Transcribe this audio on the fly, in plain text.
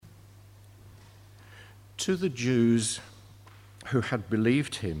To the Jews who had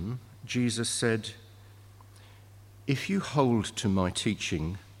believed him, Jesus said, "If you hold to my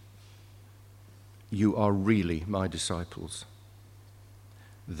teaching, you are really my disciples.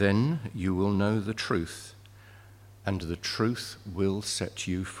 Then you will know the truth, and the truth will set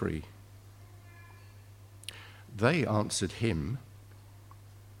you free." They answered him,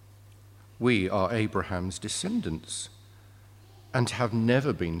 "We are Abraham's descendants and have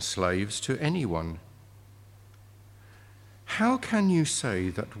never been slaves to anyone. How can you say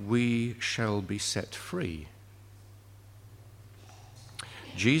that we shall be set free?"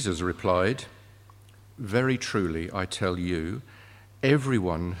 Jesus replied, "Very truly, I tell you,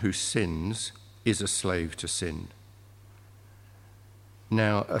 everyone who sins is a slave to sin.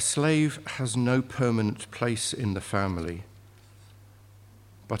 Now, a slave has no permanent place in the family,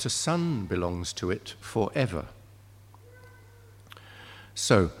 but a son belongs to it forever.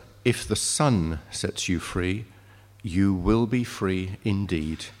 So, if the Son sets you free, you will be free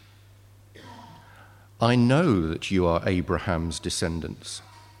indeed. I know that you are Abraham's descendants,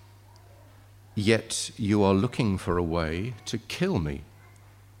 yet you are looking for a way to kill me,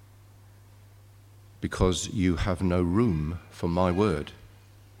 because you have no room for my word.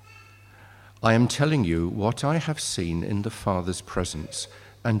 I am telling you what I have seen in the Father's presence,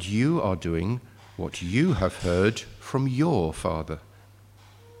 and you are doing what you have heard from your father."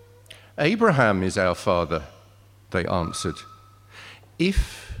 "Abraham is our father," they answered.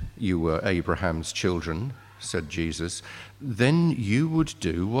 "If you were Abraham's children," said Jesus, "then you would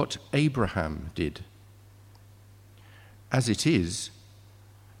do what Abraham did. As it is,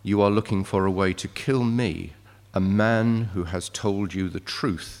 you are looking for a way to kill me, a man who has told you the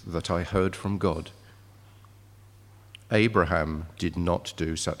truth that I heard from God. Abraham did not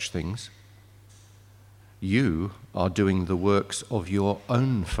do such things. You are doing the works of your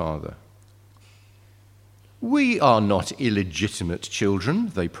own father." "We are not illegitimate children,"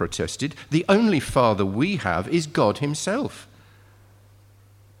 they protested. "The only father we have is God himself."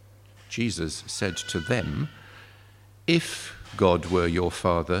 Jesus said to them, "If God were your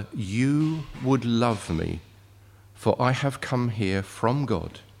father, you would love me, for I have come here from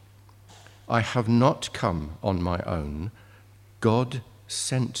God. I have not come on my own. God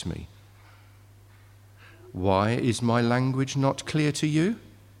sent me. Why is my language not clear to you?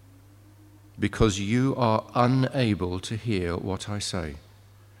 Because you are unable to hear what I say.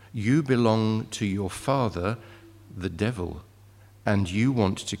 You belong to your father, the devil, and you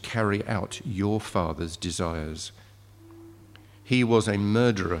want to carry out your father's desires. He was a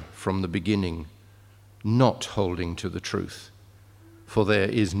murderer from the beginning, not holding to the truth, for there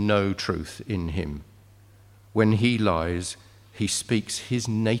is no truth in him. When he lies, he speaks his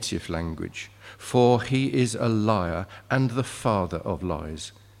native language, for he is a liar and the father of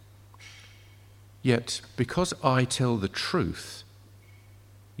lies. Yet, because I tell the truth,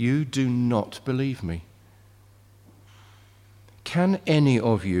 you do not believe me. Can any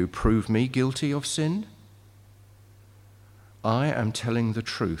of you prove me guilty of sin? I am telling the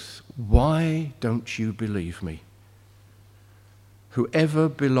truth. Why don't you believe me? Whoever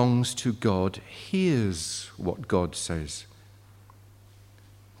belongs to God hears what God says.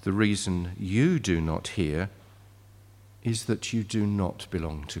 The reason you do not hear is that you do not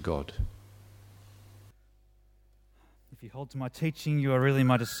belong to God." If you hold to my teaching, you are really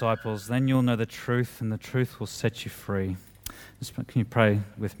my disciples. Then you'll know the truth, and the truth will set you free. Can you pray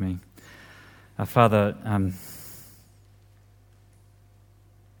with me? Father,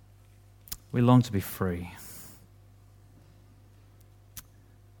 we long to be free.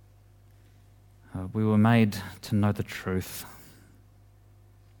 We were made to know the truth,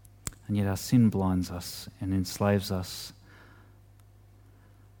 and yet our sin blinds us and enslaves us.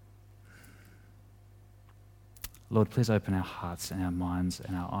 Lord, please open our hearts and our minds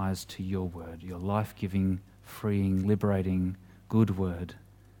and our eyes to your word, your life-giving, freeing, liberating, good word.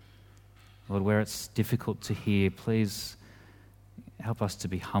 Lord, where it's difficult to hear, please help us to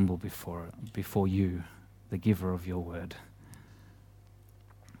be humble before you, the giver of your word.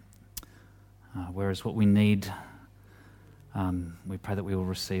 Whereas what we need, we pray that we will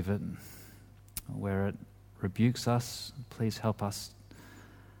receive it. Where it rebukes us, please help us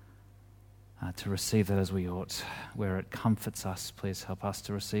to receive that as we ought. Where it comforts us, please help us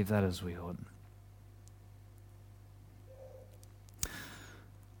to receive that as we ought.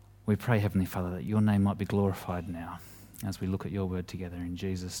 We pray, Heavenly Father, that your name might be glorified now as we look at your word together in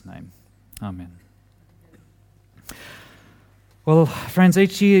Jesus' name. Amen. Well, friends,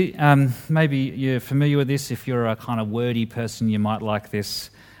 each year, maybe you're familiar with this. If you're a kind of wordy person, you might like this.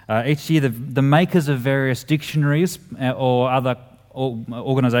 Each year, the makers of various dictionaries or other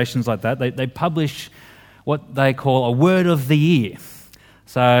organisations like that, they publish what they call a word of the year.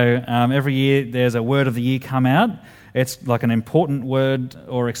 So every year there's a word of the year come out. It's like an important word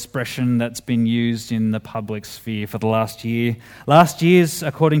or expression that's been used in the public sphere for the last year. Last year's,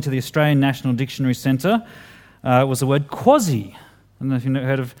 according to the Australian National Dictionary Centre, was the word quasi. I don't know if you've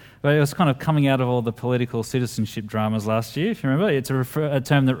heard of, but it was kind of coming out of all the political citizenship dramas last year, if you remember. It's a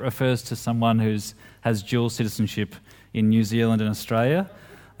term that refers to someone who has dual citizenship in New Zealand and Australia.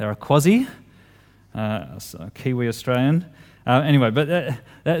 They're a quasi, a Kiwi Australian.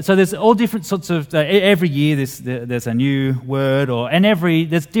 So there's all different sorts of. Every year there's a new word,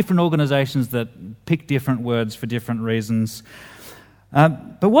 there's different organisations that pick different words for different reasons.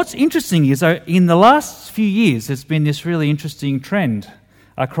 But what's interesting is, in the last few years, there's been this really interesting trend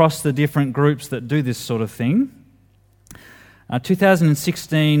across the different groups that do this sort of thing.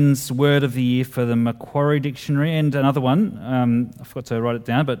 2016's word of the year for the Macquarie Dictionary, and another one, I forgot to write it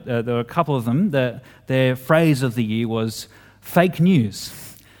down, but there were a couple of them. Their phrase of the year was fake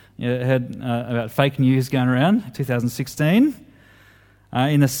news. You heard about fake news going around, 2016.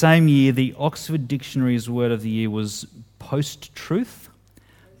 In the same year, the Oxford Dictionary's word of the year was post-truth.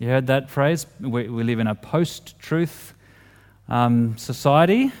 You heard that phrase? We live in a post-truth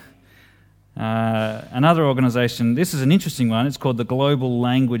society. Another organisation, this is an interesting one, it's called the Global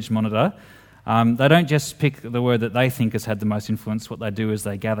Language Monitor. They don't just pick the word that they think has had the most influence. What they do is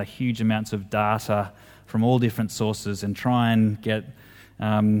they gather huge amounts of data from all different sources and try and get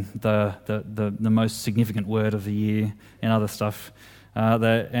the most significant word of the year and other stuff. In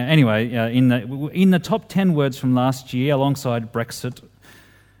the top 10 words from last year, alongside Brexit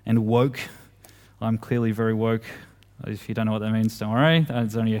and woke, I'm clearly very woke. If you don't know what that means, don't worry.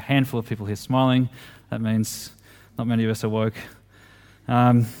 There's only a handful of people here smiling. That means not many of us are woke.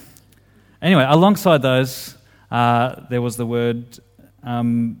 Alongside those, there was the word,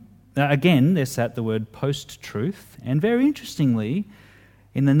 again, there sat the word post-truth, and very interestingly,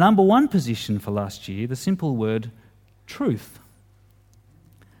 in the number one position for last year, the simple word truth.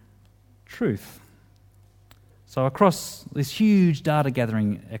 Truth. So across this huge data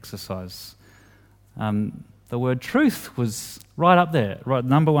gathering exercise, the word truth was right up there, right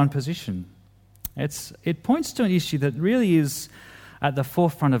number one position. It points to an issue that really is at the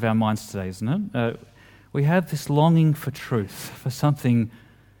forefront of our minds today, isn't it? We have this longing for truth, for something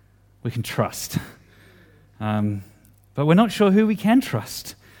we can trust. But we're not sure who we can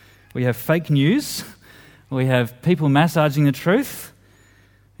trust. We have fake news. We have people massaging the truth.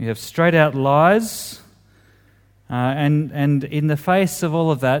 We have straight-out lies. And in the face of all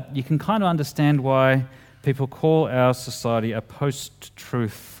of that, you can kind of understand why people call our society a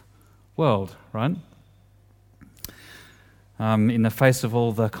post-truth world, right? In the face of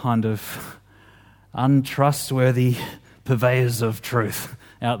all the kind of untrustworthy purveyors of truth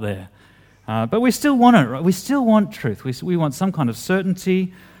out there. But we still want it, right? We still want truth. We want some kind of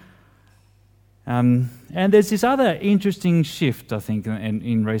certainty. And there's this other interesting shift, I think,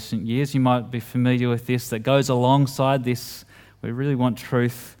 in recent years. You might be familiar with this, that goes alongside this. We really want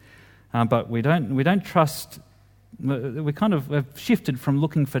truth. But we don't trust. We kind of have shifted from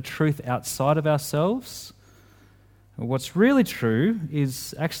looking for truth outside of ourselves. What's really true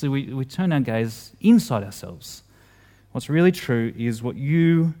is actually we turn our gaze inside ourselves. What's really true is what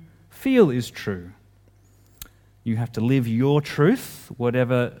you feel is true. You have to live your truth,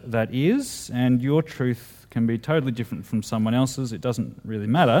 whatever that is, and your truth can be totally different from someone else's. It doesn't really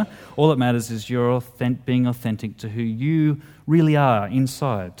matter. All that matters is you're being authentic to who you really are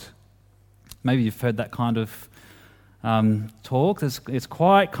inside. Maybe you've heard that kind of talk. It's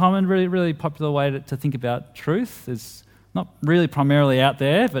quite common, really, really popular way to think about truth. It's not really primarily out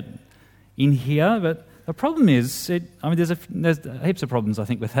there, but in here. But the problem is, there's heaps of problems, I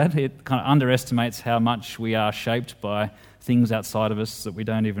think, with that. It kind of underestimates how much we are shaped by things outside of us that we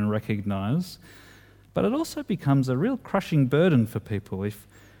don't even recognise. But it also becomes a real crushing burden for people.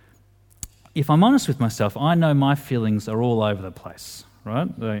 If I'm honest with myself, I know my feelings are all over the place,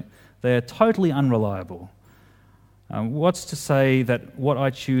 right? They're totally unreliable. What's to say that what I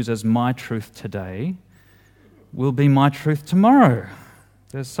choose as my truth today will be my truth tomorrow?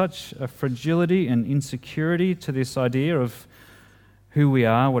 There's such a fragility and insecurity to this idea of who we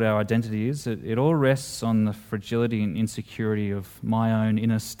are, what our identity is. It all rests on the fragility and insecurity of my own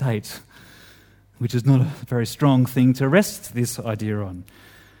inner state, which is not a very strong thing to rest this idea on.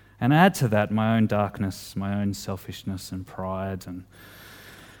 And add to that my own darkness, my own selfishness and pride. And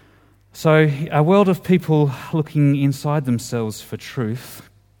so a world of people looking inside themselves for truth.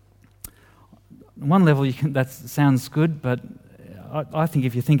 On one level, that sounds good, but I think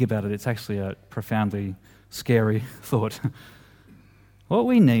if you think about it, it's actually a profoundly scary thought. What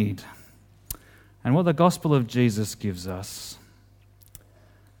we need And what the gospel of Jesus gives us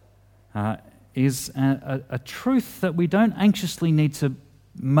is a truth that we don't anxiously need to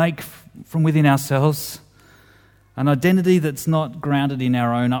make from within ourselves, an identity that's not grounded in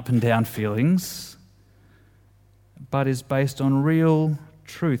our own up and down feelings, but is based on real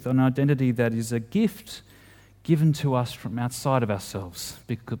truth, an identity that is a gift given to us from outside of ourselves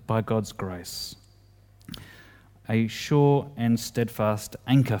by God's grace. A sure and steadfast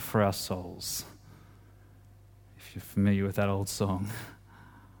anchor for our souls. If you're familiar with that old song.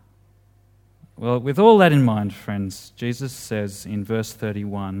 Well, with all that in mind, friends, Jesus says in verse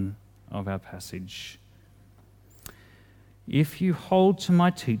 31 of our passage, "If you hold to my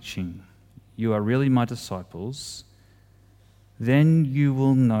teaching, you are really my disciples, then you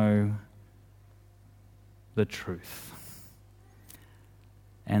will know the truth,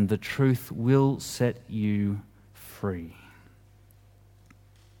 and the truth will set you free."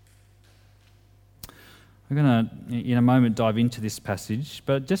 We're going to, in a moment, dive into this passage,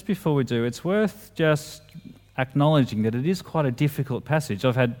 but just before we do, it's worth just acknowledging that it is quite a difficult passage.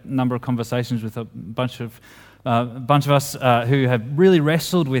 I've had a number of conversations with a bunch of us who have really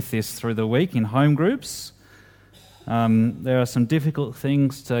wrestled with this through the week in home groups. There are some difficult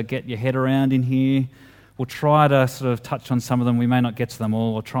things to get your head around in here. We'll try to sort of touch on some of them. We may not get to them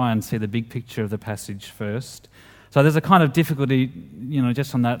all. We'll try and see the big picture of the passage first. So there's a kind of difficulty,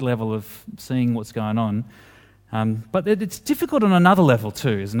 just on that level of seeing what's going on. But it's difficult on another level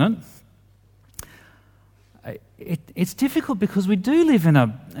too, isn't it? It's difficult because we do live in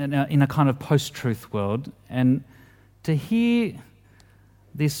a kind of post-truth world, and to hear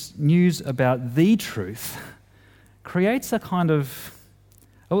this news about the truth creates a kind of...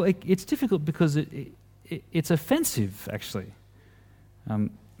 it's difficult because it's offensive, actually.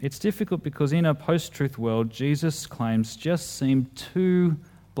 It's difficult because in a post-truth world, Jesus' claims just seem too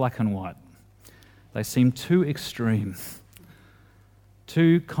black and white. They seem too extreme,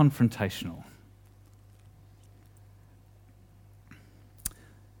 too confrontational.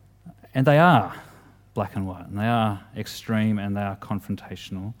 And they are black and white, and they are extreme, and they are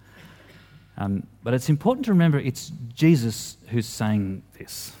confrontational. But it's important to remember it's Jesus who's saying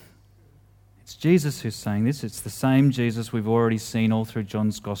this. It's Jesus who's saying this. It's the same Jesus we've already seen all through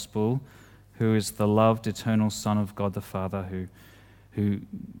John's Gospel, who is the loved eternal Son of God the Father, who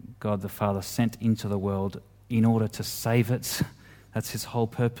God the Father sent into the world in order to save it. That's his whole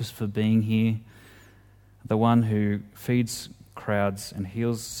purpose for being here. The one who feeds crowds and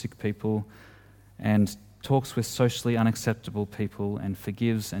heals sick people and talks with socially unacceptable people and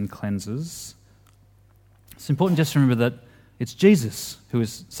forgives and cleanses. It's important just to remember that it's Jesus who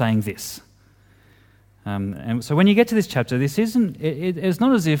is saying this. And so when you get to this chapter, this isn't. It's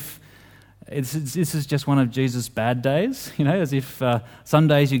not as if this is just one of Jesus' bad days. As if some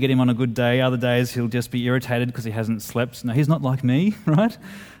days you get him on a good day, other days he'll just be irritated because he hasn't slept. No, he's not like me, right?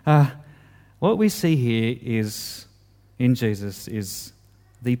 What we see here is in Jesus is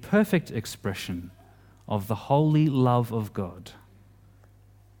the perfect expression of the holy love of God.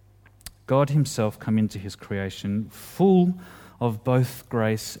 God himself come into his creation full of both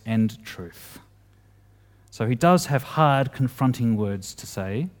grace and truth. So he does have hard, confronting words to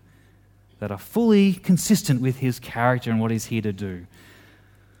say that are fully consistent with his character and what he's here to do.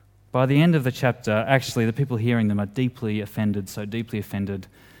 By the end of the chapter, actually, the people hearing them are deeply offended, so deeply offended,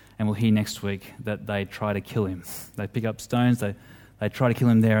 and we'll hear next week that they try to kill him. They pick up stones, they try to kill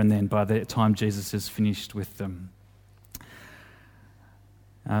him there and then by the time Jesus is finished with them.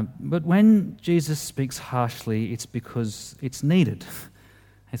 But when Jesus speaks harshly, it's because it's needed.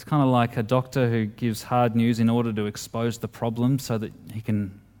 It's kind of like a doctor who gives hard news in order to expose the problem so that he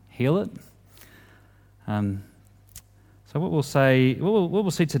can heal it. So what we'll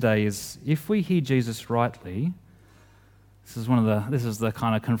see today is, if we hear Jesus rightly, this is the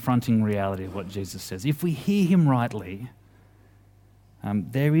kind of confronting reality of what Jesus says. If we hear him rightly,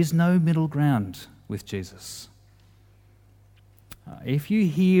 there is no middle ground with Jesus. If you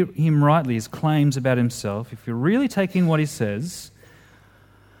hear him rightly, his claims about himself, if you're really taking what he says,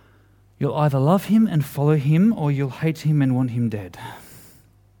 you'll either love him and follow him, or you'll hate him and want him dead.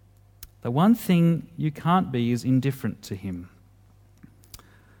 The one thing you can't be is indifferent to him,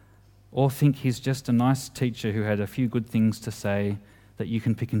 or think he's just a nice teacher who had a few good things to say that you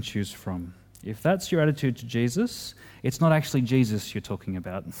can pick and choose from. If that's your attitude to Jesus, it's not actually Jesus you're talking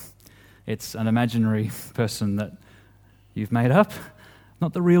about. It's an imaginary person that you've made up,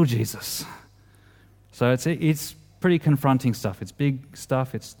 not the real Jesus. So it's pretty confronting stuff. It's big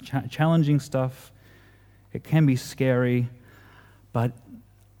stuff. It's challenging stuff. It can be scary, but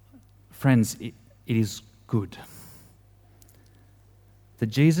friends, it is good. The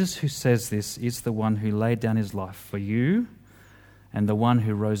Jesus who says this is the one who laid down his life for you and the one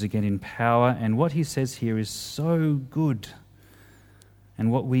who rose again in power. And what he says here is so good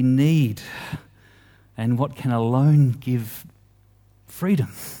and what we need and what can alone give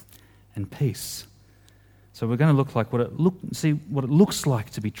freedom and peace. So we're going to look like see what it looks like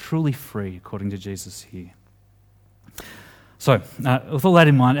to be truly free according to Jesus here. So, with all that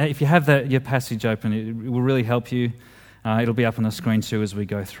in mind, if you have your passage open, it will really help you. It'll be up on the screen too as we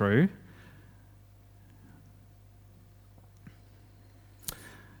go through.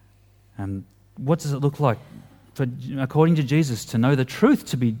 What does it look like, according to Jesus, to know the truth,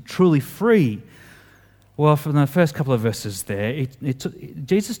 to be truly free? Well, from the first couple of verses there,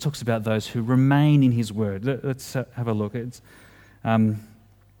 Jesus talks about those who remain in his word. Let's have a look. It's from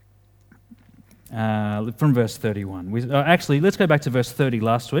verse 31. Actually, let's go back to verse 30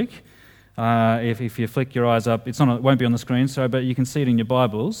 last week. If you flick your eyes up, it won't be on the screen, but you can see it in your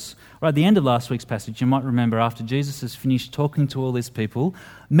Bibles. Right at the end of last week's passage, you might remember after Jesus has finished talking to all these people,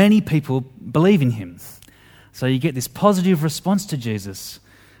 many people believe in him. So you get this positive response to Jesus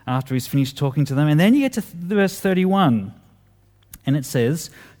after he's finished talking to them. And then you get to verse 31, and it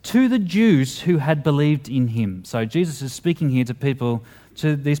says, to the Jews who had believed in him. So Jesus is speaking here to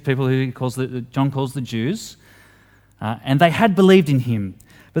these people who John calls the Jews, and they had believed in him.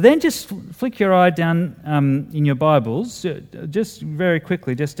 But then just flick your eye down in your Bibles, just very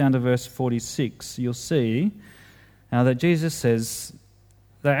quickly, just down to verse 46, you'll see that Jesus says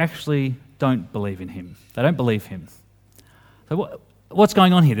they actually don't believe in him. They don't believe him. So what's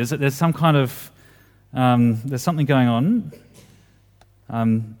going on here? There's some kind of, there's something going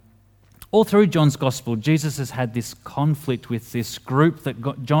on. All through John's Gospel, Jesus has had this conflict with this group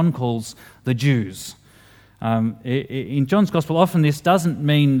that John calls the Jews. In John's Gospel, often this doesn't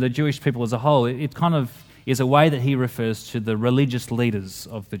mean the Jewish people as a whole. It kind of is a way that he refers to the religious leaders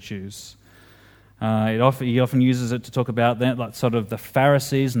of the Jews. He often uses it to talk about that, like sort of the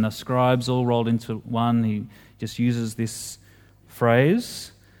Pharisees and the scribes all rolled into one. He just uses this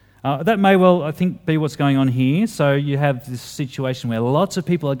phrase. That may well, I think, be what's going on here. So you have this situation where lots of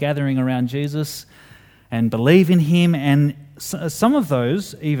people are gathering around Jesus and believe in him, and some of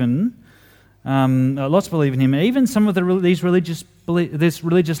those even... lots believe in him. Even some of these religious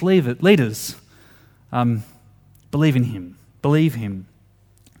leaders believe in him, believe him.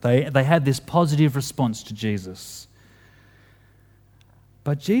 They had this positive response to Jesus.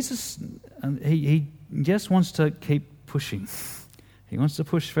 But Jesus, he just wants to keep pushing. He wants to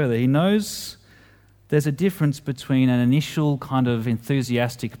push further. He knows there's a difference between an initial kind of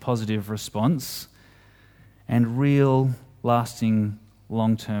enthusiastic positive response and real, lasting,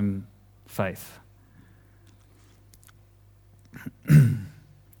 long-term faith.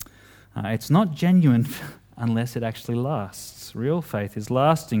 It's not genuine unless it actually lasts. Real faith is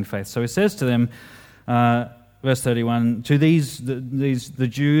lasting faith. So he says to them, verse 31, to the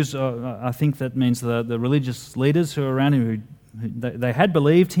Jews, I think that means the religious leaders who are around him, who they had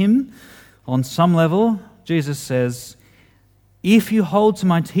believed him on some level. Jesus says, if you hold to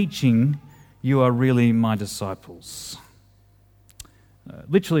my teaching, you are really my disciples.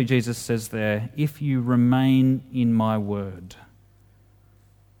 Literally, Jesus says there, if you remain in my word.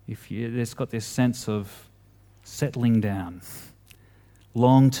 There's got this sense of settling down,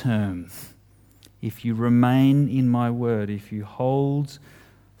 long term. If you remain in my word, if you hold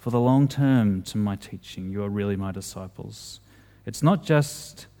for the long term to my teaching, you are really my disciples. It's not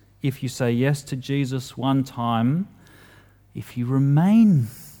just if you say yes to Jesus one time, if you remain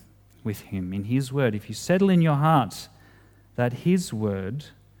with him in his word, if you settle in your heart that his word,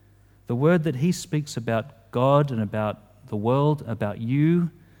 the word that he speaks about God and about the world, about you,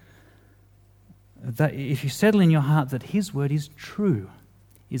 that if you settle in your heart that his word is true,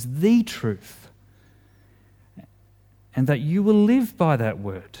 is the truth, and that you will live by that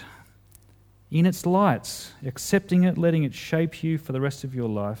word in its light, accepting it, letting it shape you for the rest of your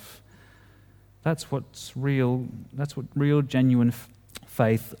life, that's what real, genuine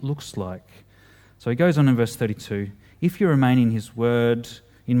faith looks like. So he goes on in verse 32, if you remain in his word,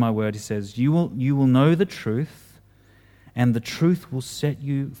 in my word, he says, you will know the truth, and the truth will set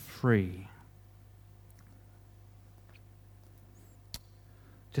you free.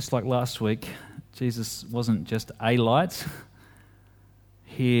 Just like last week, Jesus wasn't just a light.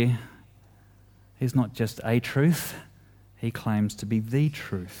 Here, he's not just a truth. He claims to be the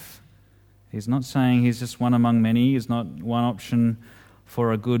truth. He's not saying he's just one among many. He's not one option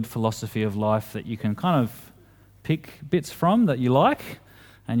for a good philosophy of life that you can kind of pick bits from that you like,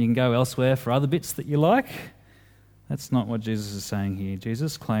 and you can go elsewhere for other bits that you like. That's not what Jesus is saying here.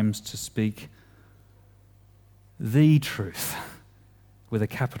 Jesus claims to speak the truth, with a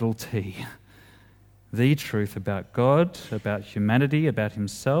capital T. The truth about God, about humanity, about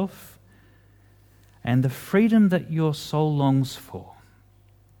himself, and the freedom that your soul longs for.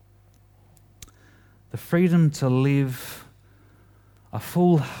 The freedom to live a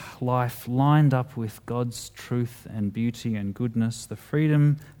full life lined up with God's truth and beauty and goodness. That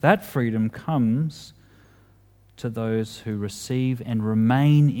freedom comes to those who receive and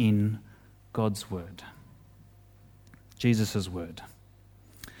remain in God's word, Jesus' word.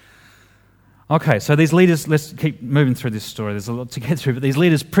 Okay, so these leaders, let's keep moving through this story. There's a lot to get through, but these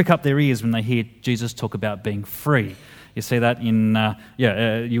leaders prick up their ears when they hear Jesus talk about being free. You see that in,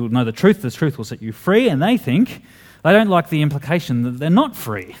 you will know the truth will set you free, and they don't like the implication that they're not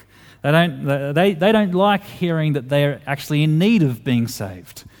free. They don't like hearing that they're actually in need of being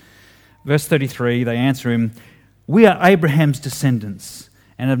saved. Verse 33, they answer him, "We are Abraham's descendants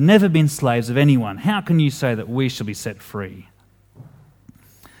and have never been slaves of anyone. How can you say that we shall be set free?"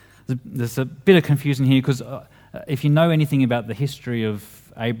 There's a bit of confusion here because if you know anything about the history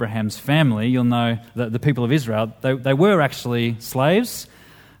of Abraham's family, you'll know that the people of Israel, they were actually slaves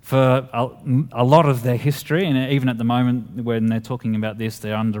for a lot of their history, and even at the moment when they're talking about this,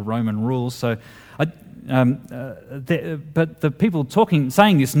 they're under Roman rule. So, but the people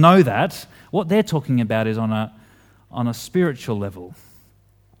saying this know that what they're talking about is on a spiritual level.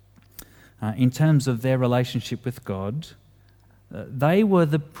 In terms of their relationship with God, they were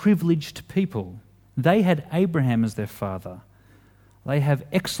the privileged people. They had Abraham as their father. They have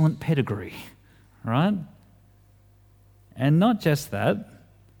excellent pedigree, right? And not just that,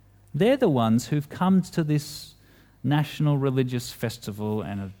 they're the ones who've come to this national religious festival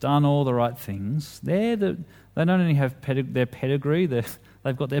and have done all the right things. They don't only have their pedigree, they've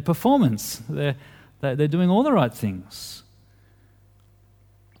got their performance. They're doing all the right things.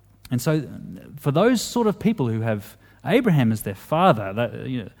 And so for those sort of people who have Abraham as their father,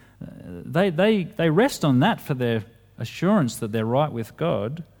 they rest on that for their assurance that they're right with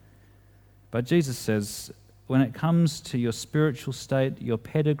God. But Jesus says, when it comes to your spiritual state, your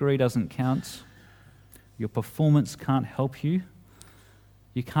pedigree doesn't count. Your performance can't help you.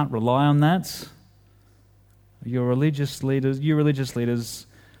 You can't rely on that. You religious leaders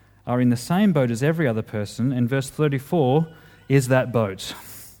are in the same boat as every other person, and verse 34 is that boat.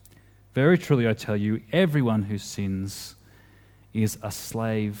 Very truly I tell you, everyone who sins is a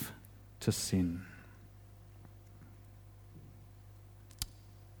slave to sin.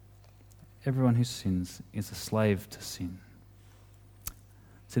 Everyone who sins is a slave to sin.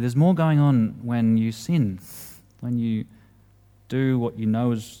 So there's more going on when you sin, when you do what you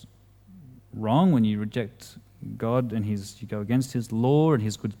know is wrong, when you reject God and you go against his law and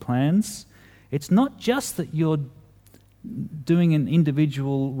his good plans. It's not just that you're doing an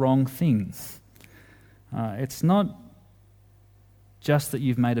individual wrong thing. It's not just that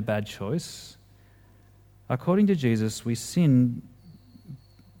you've made a bad choice. According to Jesus, we sin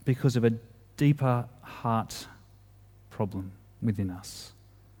because of a deeper heart problem within us,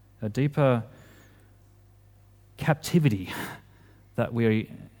 a deeper captivity that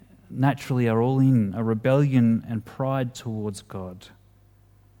we naturally are all in, a rebellion and pride towards God.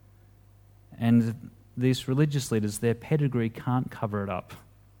 And these religious leaders, their pedigree can't cover it up.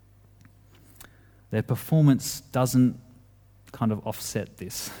 Their performance doesn't kind of offset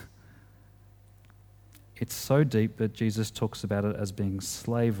this. It's so deep that Jesus talks about it as being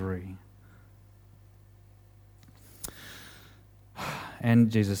slavery.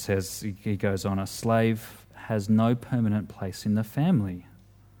 And Jesus says, he goes on, a slave has no permanent place in the family,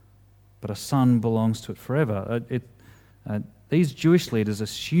 but a son belongs to it forever. These Jewish leaders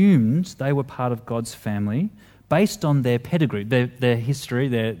assumed they were part of God's family based on their pedigree, their history,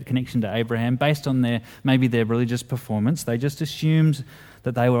 their connection to Abraham, based on maybe their religious performance. They just assumed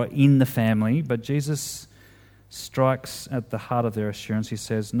that they were in the family, but Jesus strikes at the heart of their assurance. He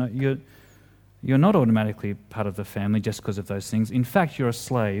says, no, you're not automatically part of the family just because of those things. In fact, you're a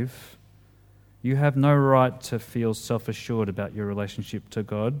slave. You have no right to feel self-assured about your relationship to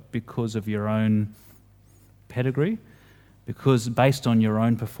God because of your own pedigree, because based on your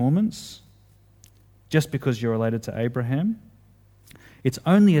own performance, just because you're related to Abraham. It's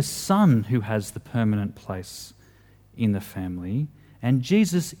only a son who has the permanent place in the family, and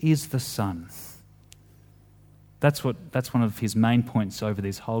Jesus is the son. That's one of his main points over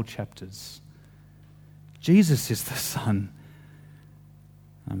these whole chapters. Jesus is the son.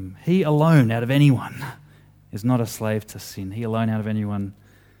 He alone out of anyone is not a slave to sin. He alone out of anyone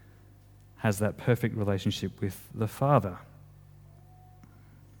has that perfect relationship with the Father.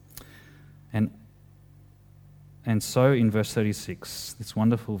 And so in verse 36, this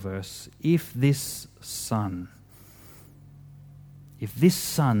wonderful verse, if this son if this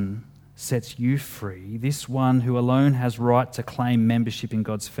son sets you free, this one who alone has right to claim membership in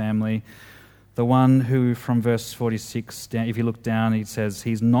God's family, the one who, from verse 46, if you look down, it says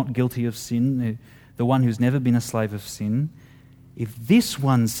he's not guilty of sin, the one who's never been a slave of sin, if this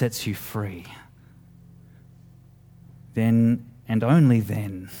one sets you free, then and only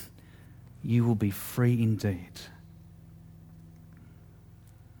then you will be free indeed.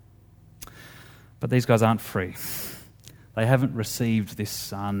 But these guys aren't free. They haven't received this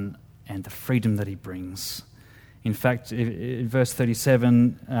son and the freedom that he brings. In fact, in verse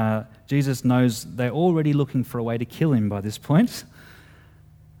 37, Jesus knows they're already looking for a way to kill him by this point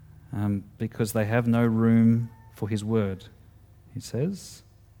because they have no room for his word, he says.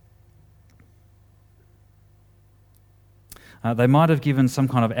 They might have given some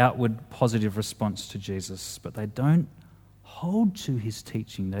kind of outward positive response to Jesus, but they don't hold to his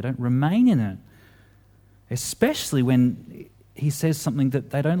teaching. They don't remain in it, especially when he says something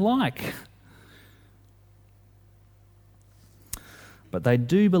that they don't like. But they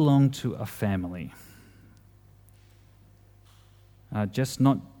do belong to a family. Just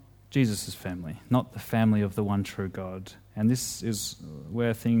not Jesus' family, not the family of the one true God. And this is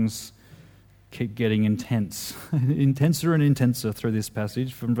where things keep getting intense, intenser and intenser through this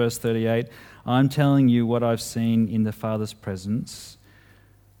passage from verse 38. I'm telling you what I've seen in the Father's presence,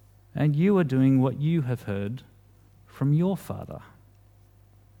 and you are doing what you have heard from your father.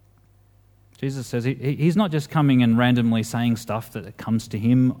 Jesus says he's not just coming and randomly saying stuff that comes to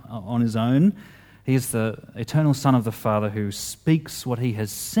him on his own. He is the eternal Son of the Father who speaks what he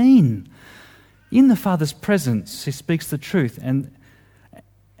has seen. In the Father's presence, he speaks the truth.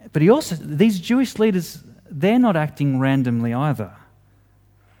 But he also, these Jewish leaders, they're not acting randomly either.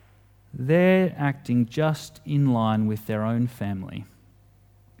 They're acting just in line with their own family,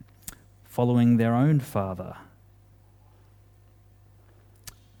 following their own father.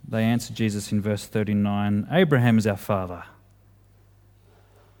 They answer Jesus in verse 39, Abraham is our father.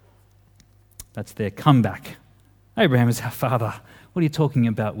 That's their comeback. Abraham is our father. What are you talking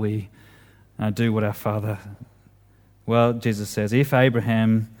about? We do what our father... Well, Jesus says, if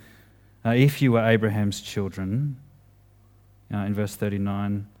you were Abraham's children, in verse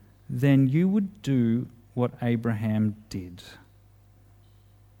 39, then you would do what Abraham did.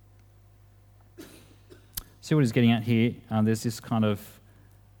 See what he's getting at here? There's this kind of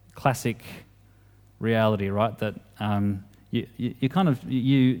classic reality, right? That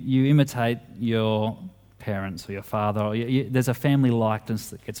you imitate your parents or your father. Or there's a family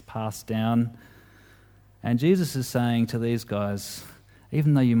likeness that gets passed down. And Jesus is saying to these guys,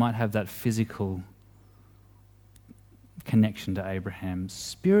 even though you might have that physical connection to Abraham,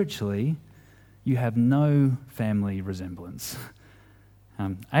 spiritually, you have no family resemblance.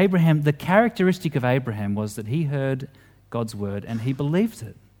 Abraham, the characteristic of Abraham was that he heard God's word and he believed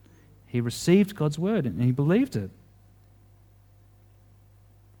it. He received God's word and he believed it.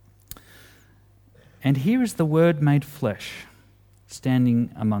 And here is the word made flesh,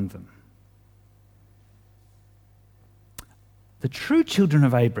 standing among them. The true children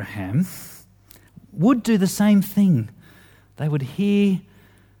of Abraham would do the same thing. They would hear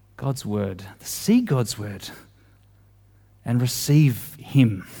God's word, see God's word, and receive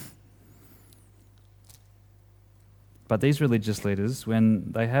him. But these religious leaders,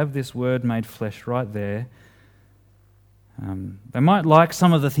 when they have this word made flesh right there, they might like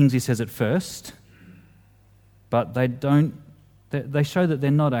some of the things he says at first, but they don't. They show that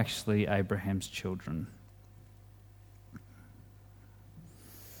they're not actually Abraham's children.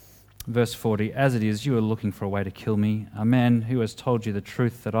 Verse 40, as it is, you are looking for a way to kill me, a man who has told you the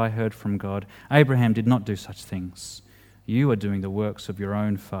truth that I heard from God. Abraham did not do such things. You are doing the works of your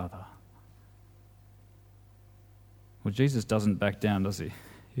own father. Well, Jesus doesn't back down, does he?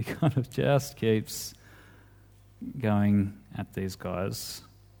 He kind of just keeps going at these guys.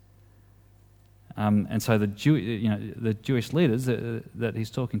 And so the Jewish leaders that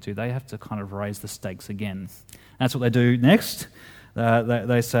he's talking to, they have to kind of raise the stakes again. That's what they do next.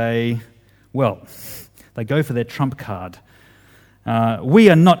 They say, well, they go for their trump card. We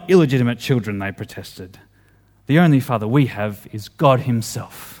are not illegitimate children, they protested. The only father we have is God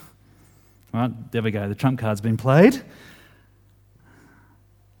himself. Right, there we go. The trump card's been played.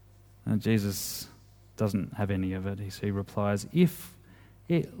 And Jesus doesn't have any of it. He replies, if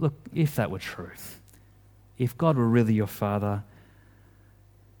that were true, if God were really your father,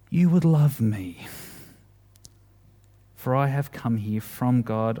 you would love me. For I have come here from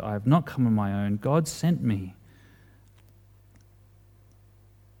God. I have not come on my own. God sent me.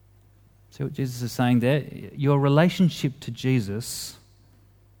 See what Jesus is saying there? Your relationship to Jesus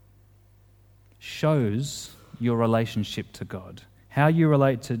shows your relationship to God. How you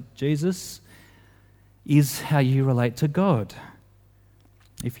relate to Jesus is how you relate to God.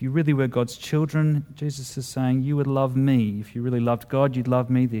 If you really were God's children, Jesus is saying, you would love me. If you really loved God, you'd love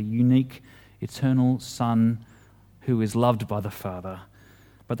me, the unique, eternal Son who is loved by the Father.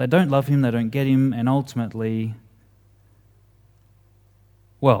 But they don't love him, they don't get him, and ultimately,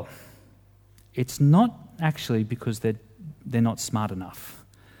 well, it's not actually because they're not smart enough.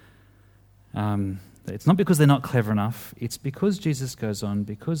 It's not because they're not clever enough. It's because, Jesus goes on,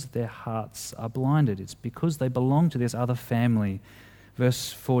 because their hearts are blinded. It's because they belong to this other family.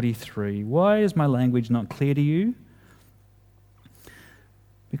 Verse 43, why is my language not clear to you?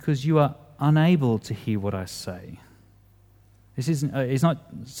 Because you are unable to hear what I say. This isn't. He's not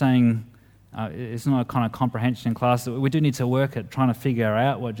saying. It's not a kind of comprehension class. We do need to work at trying to figure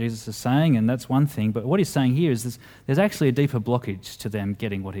out what Jesus is saying, and that's one thing. But what he's saying here is there's actually a deeper blockage to them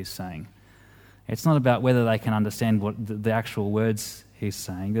getting what he's saying. It's not about whether they can understand what the actual words he's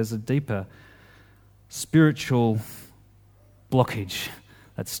saying. There's a deeper spiritual blockage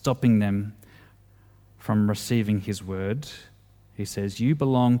that's stopping them from receiving his word. He says, you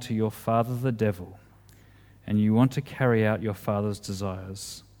belong to your father the devil, and you want to carry out your father's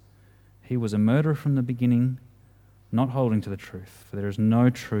desires. He was a murderer from the beginning, not holding to the truth, for there is no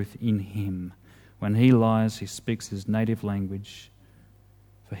truth in him. When he lies, he speaks his native language,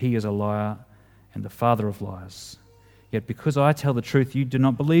 for he is a liar and the father of lies. Yet because I tell the truth, you do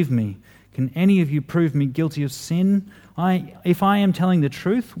not believe me. Can any of you prove me guilty of sin? If I am telling the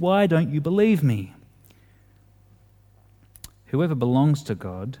truth, why don't you believe me? Whoever belongs to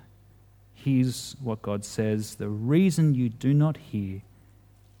God hears what God says. The reason you do not hear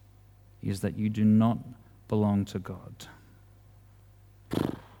is that you do not belong to God.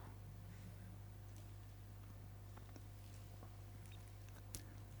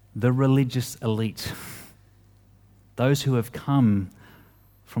 The religious elite, those who have come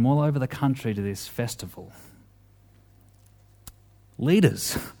from all over the country to this festival,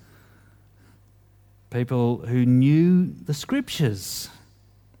 leaders, people who knew the scriptures,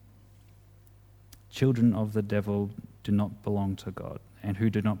 children of the devil do not belong to God, and who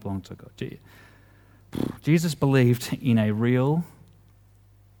do not belong to God. Jesus believed in a real,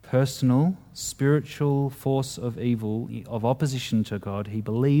 personal, spiritual force of evil, of opposition to God. He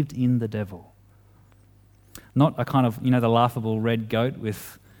believed in the devil. Not a kind of, the laughable red goat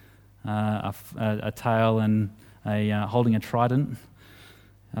with a tail and holding a trident.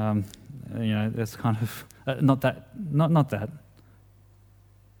 That's kind of, not that.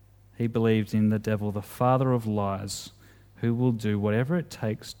 He believed in the devil, the father of lies, who will do whatever it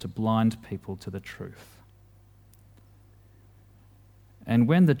takes to blind people to the truth. And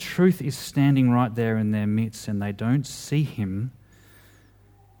when the truth is standing right there in their midst and they don't see him,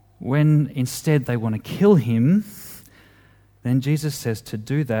 when instead they want to kill him, then Jesus says to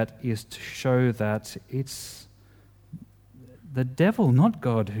do that is to show that it's the devil, not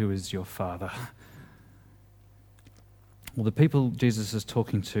God, who is your father. Well, the people Jesus is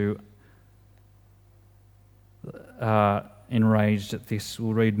talking to are enraged at this.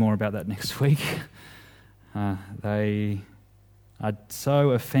 We'll read more about that next week. They are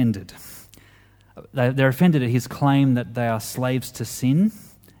so offended. They're offended at his claim that they are slaves to sin,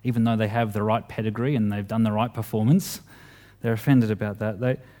 even though they have the right pedigree and they've done the right performance. They're offended about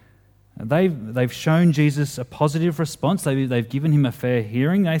that. They've shown Jesus a positive response. They've given him a fair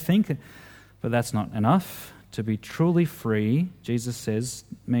hearing, they think, but that's not enough. To be truly free, Jesus says,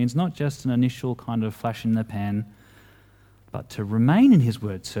 means not just an initial kind of flash in the pan, but to remain in his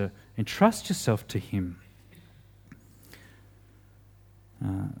word, to entrust yourself to him.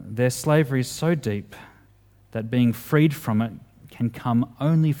 Their slavery is so deep that being freed from it can come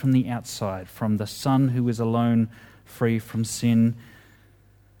only from the outside, from the Son who is alone free from sin.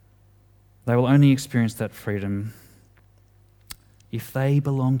 They will only experience that freedom if they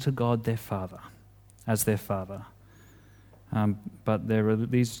belong to God, their Father, as their Father. But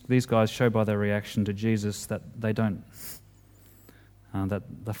these guys show by their reaction to Jesus that they don't. That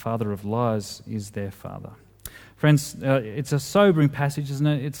the father of lies is their father. Friends, it's a sobering passage, isn't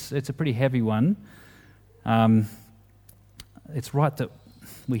it? It's a pretty heavy one. It's right that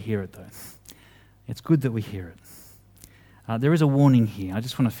we hear it, though. It's good that we hear it. There is a warning here. I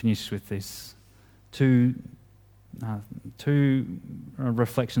just want to finish with this. Two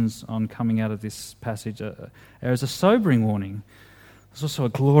reflections on coming out of this passage. There is a sobering warning. There's also a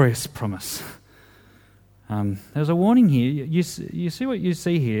glorious promise. There's a warning here. You see what you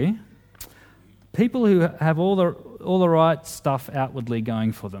see here? People who have all the right stuff outwardly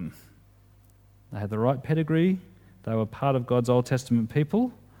going for them. They had the right pedigree. They were part of God's Old Testament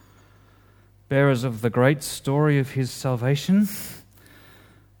people, bearers of the great story of his salvation.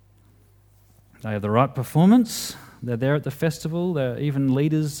 They have the right performance. They're there at the festival. They're even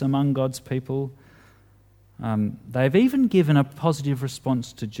leaders among God's people. They've even given a positive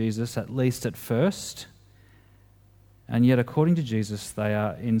response to Jesus, at least at first. And yet, according to Jesus, they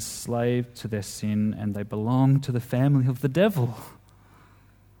are enslaved to their sin and they belong to the family of the devil.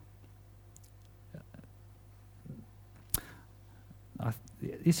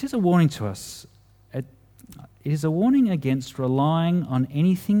 This is a warning to us. It is a warning against relying on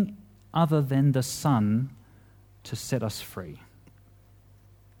anything other than the Son to set us free.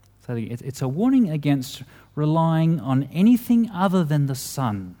 So it's a warning against relying on anything other than the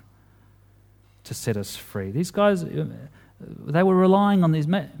Son to set us free. These guys, they were relying on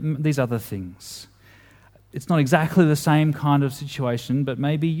these other things. It's not exactly the same kind of situation, but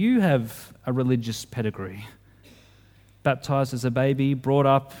maybe you have a religious pedigree. Baptized as a baby, brought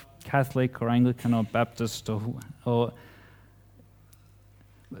up Catholic or Anglican or Baptist or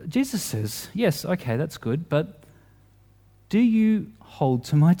Jesus says, yes, okay, that's good, but do you hold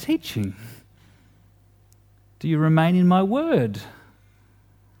to my teaching? Do you remain in my word?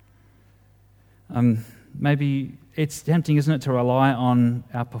 Maybe it's tempting, isn't it, to rely on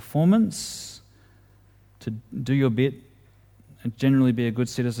our performance, to do your bit, and generally be a good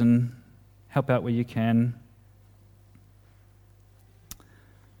citizen, help out where you can.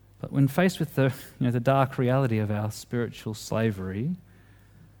 But when faced with the dark reality of our spiritual slavery,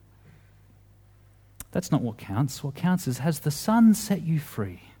 that's not what counts. What counts is, has the Son set you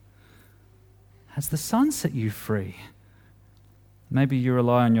free? Has the Son set you free? Maybe you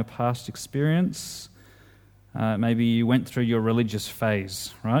rely on your past experience. Maybe you went through your religious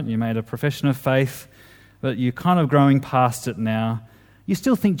phase, right? You made a profession of faith, but you're kind of growing past it now. You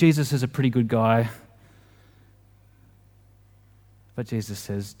still think Jesus is a pretty good guy. But Jesus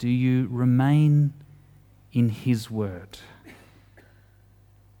says, do you remain in his word?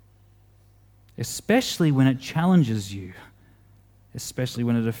 Especially when it challenges you, especially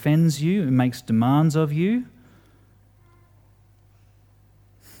when it offends you and makes demands of you.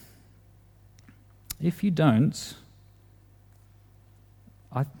 If you don't,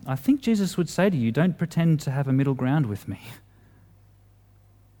 I think Jesus would say to you, don't pretend to have a middle ground with me.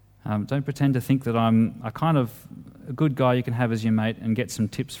 Don't pretend to think that I'm a kind of a good guy you can have as your mate and get some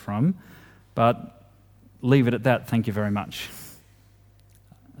tips from, but leave it at that, thank you very much.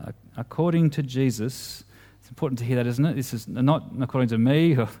 According to Jesus, it's important to hear that, isn't it? This is not according to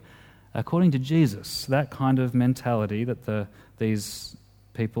me, or according to Jesus, that kind of mentality that these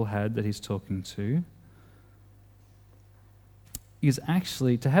people had that he's talking to is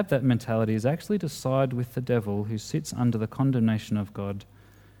actually, to have that mentality is actually to side with the devil who sits under the condemnation of God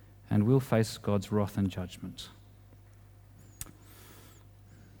and will face God's wrath and judgment.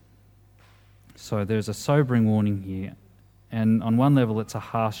 So there's a sobering warning here. And on one level, it's a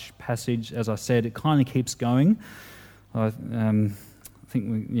harsh passage. As I said, it kind of keeps going. I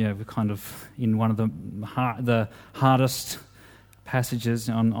think we're kind of in one of the hardest passages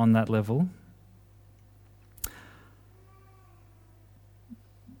on that level.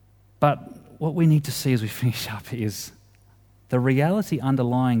 But what we need to see as we finish up is the reality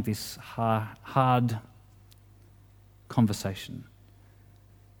underlying this hard conversation.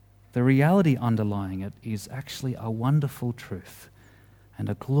 The reality underlying it is actually a wonderful truth and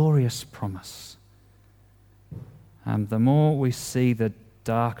a glorious promise. The more we see the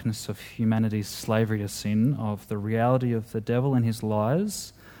darkness of humanity's slavery to sin, of the reality of the devil and his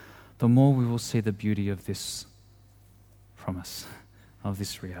lies, the more we will see the beauty of this promise, of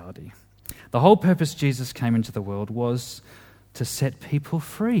this reality. The whole purpose Jesus came into the world was to set people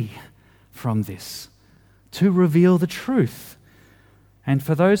free from this, to reveal the truth. And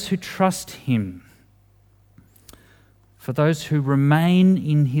for those who trust him, for those who remain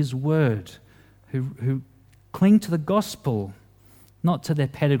in his word, who cling to the gospel, not to their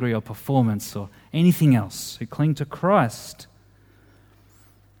pedigree or performance or anything else, who cling to Christ,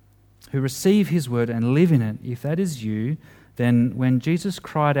 who receive his word and live in it, if that is you, then when Jesus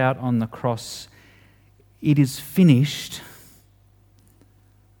cried out on the cross, "It is finished,"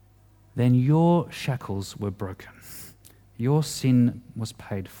 then your shackles were broken. Your sin was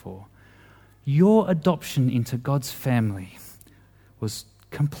paid for. Your adoption into God's family was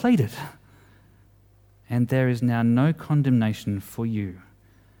completed. And there is now no condemnation for you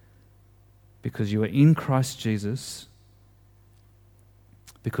because you are in Christ Jesus,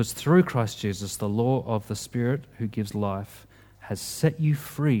 because through Christ Jesus, the law of the Spirit who gives life has set you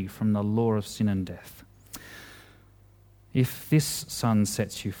free from the law of sin and death. If this Son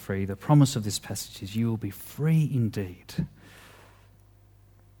sets you free, the promise of this passage is you will be free indeed.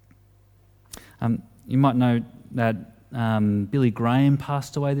 You might know that Billy Graham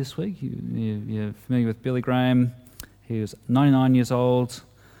passed away this week. You're familiar with Billy Graham? He was 99 years old.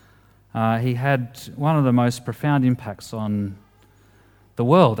 He had one of the most profound impacts on the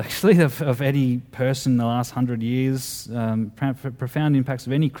world, actually, of any person in the last 100 years. Profound impacts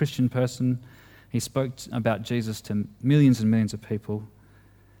of any Christian person. He spoke about Jesus to millions and millions of people.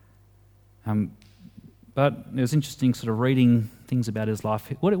 But it was interesting sort of reading things about his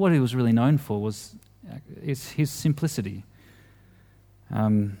life. What he was really known for was his simplicity.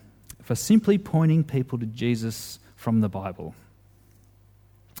 For simply pointing people to Jesus from the Bible.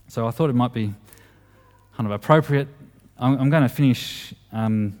 So I thought it might be kind of appropriate. I'm going to finish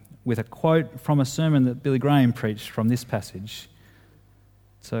with a quote from a sermon that Billy Graham preached from this passage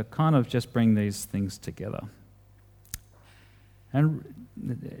to kind of just bring these things together. And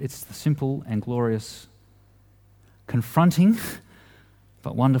it's the simple and glorious, confronting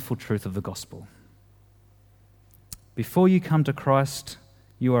but wonderful truth of the gospel. Before you come to Christ,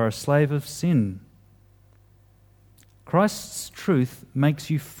 you are a slave of sin. Christ's truth makes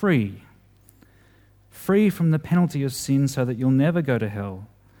you free from the penalty of sin so that you'll never go to hell.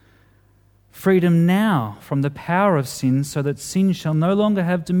 Freedom now from the power of sin so that sin shall no longer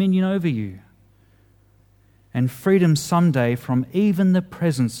have dominion over you. And freedom someday from even the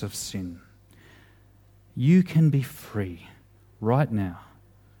presence of sin. You can be free right now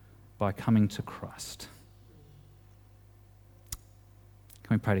by coming to Christ.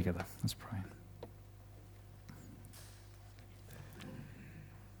 Can we pray together? Let's pray.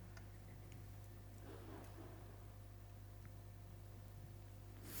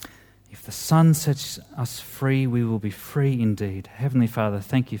 If the Son sets us free, we will be free indeed. Heavenly Father,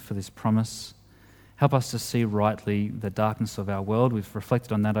 thank you for this promise. Help us to see rightly the darkness of our world. We've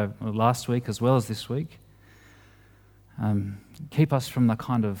reflected on that last week as well as this week. Keep us from the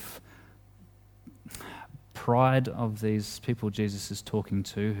kind of pride of these people Jesus is talking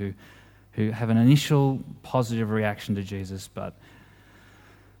to who have an initial positive reaction to Jesus, but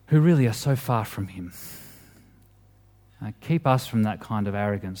who really are so far from him. Keep us from that kind of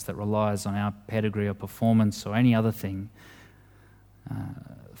arrogance that relies on our pedigree or performance or any other thing.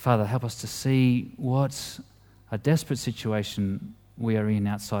 Father, help us to see what a desperate situation we are in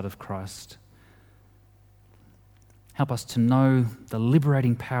outside of Christ. Help us to know the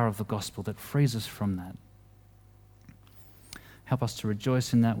liberating power of the gospel that frees us from that. Help us to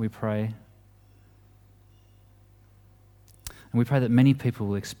rejoice in that, we pray. And we pray that many people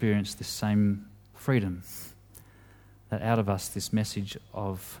will experience this same freedom, that out of us this message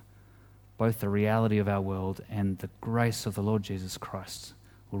of both the reality of our world and the grace of the Lord Jesus Christ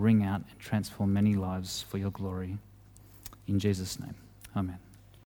will ring out and transform many lives for your glory. In Jesus' name, amen.